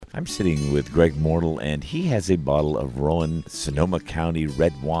I'm sitting with Greg Mortal, and he has a bottle of Rowan Sonoma County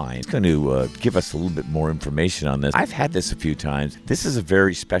red wine. He's going to give us a little bit more information on this. I've had this a few times. This is a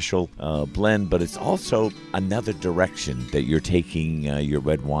very special blend, but it's also another direction that you're taking your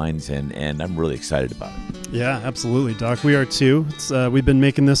red wines, and I'm really excited about it. Yeah, absolutely, Doc. We are too. We've been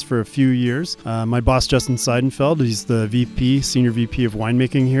making this for a few years. My boss, Justin Seidenfeld, he's the Senior VP of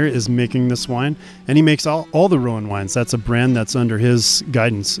winemaking here, is making this wine, and he makes all the Rowan wines. That's a brand that's under his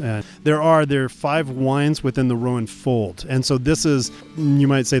guidance. There are 5 wines within the Rowan fold, and so this is, you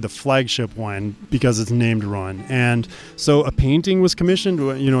might say, the flagship wine because it's named Rowan. And so a painting was commissioned.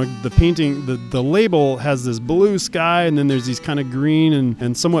 You know, the painting, the label has this blue sky, and then there's these kind of green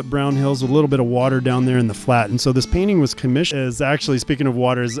and somewhat brown hills with a little bit of water down there in the flat. And so this painting was commissioned, is actually, speaking of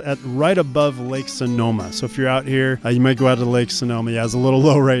water, is at right above Lake Sonoma. So if you're out here, you might go out to Lake Sonoma. Yeah, it's a little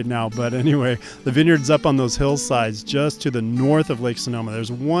low right now, but anyway, the vineyard's up on those hillsides just to the north of Lake Sonoma.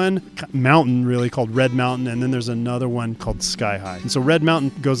 There's one mountain really called Red Mountain, and then there's another one called Sky High. And so Red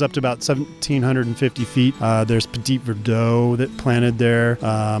Mountain goes up to about 1,750 feet. There's Petit Verdot that planted there,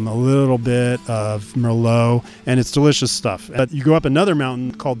 a little bit of Merlot, and it's delicious stuff. But you go up another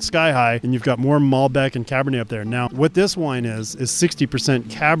mountain called Sky High, and you've got more Malbec and Cabernet up there. Now, what this wine is 60%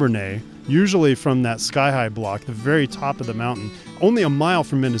 Cabernet, usually from that Sky High block, the very top of the mountain, only a mile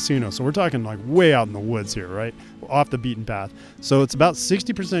from Mendocino. So we're talking like way out in the woods here, right? Off the beaten path. So it's about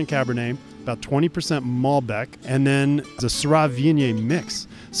 60% Cabernet, about 20% Malbec, and then the Syrah Viognier mix.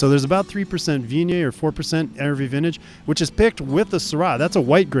 So there's about 3% Viognier or 4% Hervé vintage, which is picked with the Syrah. That's a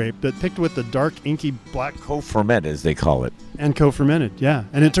white grape, but picked with the dark, inky black. Co-ferment, as they call it. And co-fermented, yeah.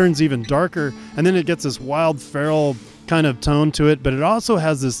 And it turns even darker, and then it gets this wild, feral kind of tone to it, but it also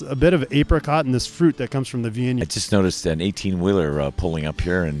has a bit of apricot and this fruit that comes from the Viognier. I just noticed an 18-wheeler pulling up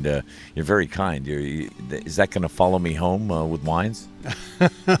here, and you're very kind. Is that going to follow me home with wines?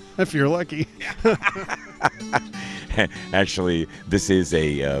 If you're lucky. Actually, this is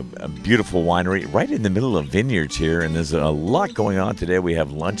a beautiful winery right in the middle of vineyards here, and there's a lot going on today. We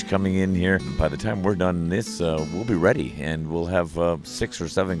have lunch coming in here. By the time we're done this, we'll be ready, and we'll have 6 or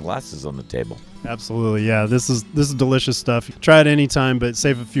 7 glasses on the table. Absolutely, yeah. This is delicious stuff. Try it anytime, but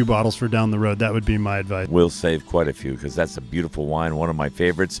save a few bottles for down the road. That would be my advice. We'll save quite a few because that's a beautiful wine, one of my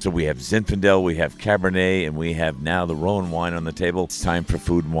favorites. So we have Zinfandel, we have Cabernet, and we have now the Rowan wine on the table. It's time for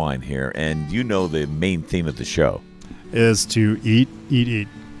food and wine here, and you know the main theme of the show is to eat.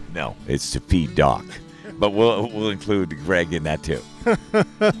 No, it's to feed Doc. But we'll include Greg in that too.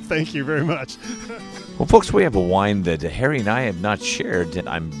 Thank you very much. Well, folks, we have a wine that Harry and I have not shared, and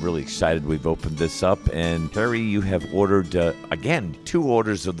I'm really excited we've opened this up. And Harry, you have ordered, again, 2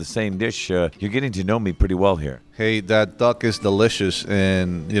 orders of the same dish. You're getting to know me pretty well here. Hey, that duck is delicious,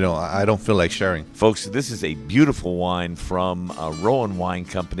 and, I don't feel like sharing. Folks, this is a beautiful wine from Rowan Wine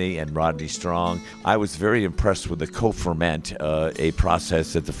Company and Rodney Strong. I was very impressed with the co-ferment, a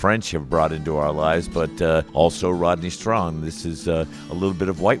process that the French have brought into our lives, but also Rodney Strong. This is a little bit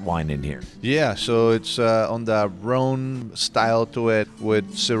of white wine in here. Yeah, so it's on the Rhone style to it with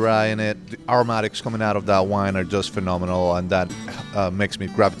Syrah in it. The aromatics coming out of that wine are just phenomenal, and that makes me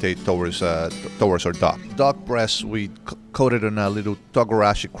gravitate towards our duck. Duck breast, we coated in a little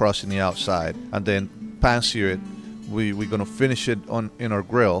Togarashi crust in the outside, and then pan-sear it. We're going to finish it in our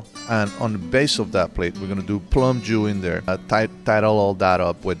grill, and on the base of that plate, we're going to do plum jus in there. Title all that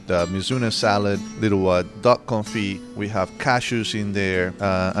up with Mizuna salad, little duck confit. We have cashews in there,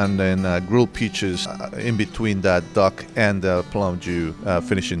 and then grilled peaches in between that duck and the plum jus,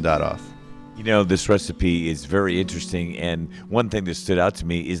 finishing that off. You know, this recipe is very interesting, and one thing that stood out to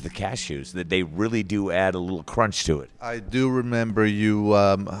me is the cashews, that they really do add a little crunch to it. I do remember you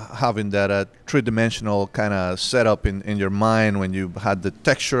having that three-dimensional kind of setup in your mind when you had the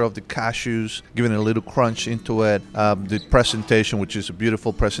texture of the cashews, giving a little crunch into it, the presentation, which is a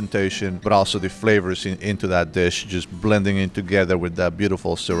beautiful presentation, but also the flavors into that dish, just blending in together with that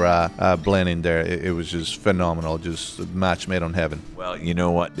beautiful Syrah blend in there. It was just phenomenal, just a match made on heaven. Well, you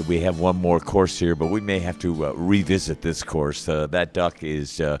know what? We have one more course here, but we may have to revisit this course. That duck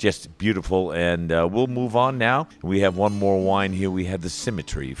is just beautiful, and we'll move on now. We have one more wine here. We have the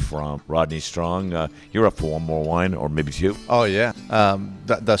Symmetry from Rodney Strong. You're up for one more wine, or maybe 2? Oh, yeah.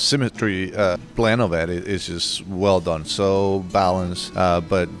 The Symmetry blend of it is just well done. So balanced,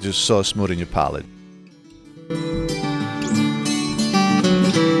 but just so smooth in your palate.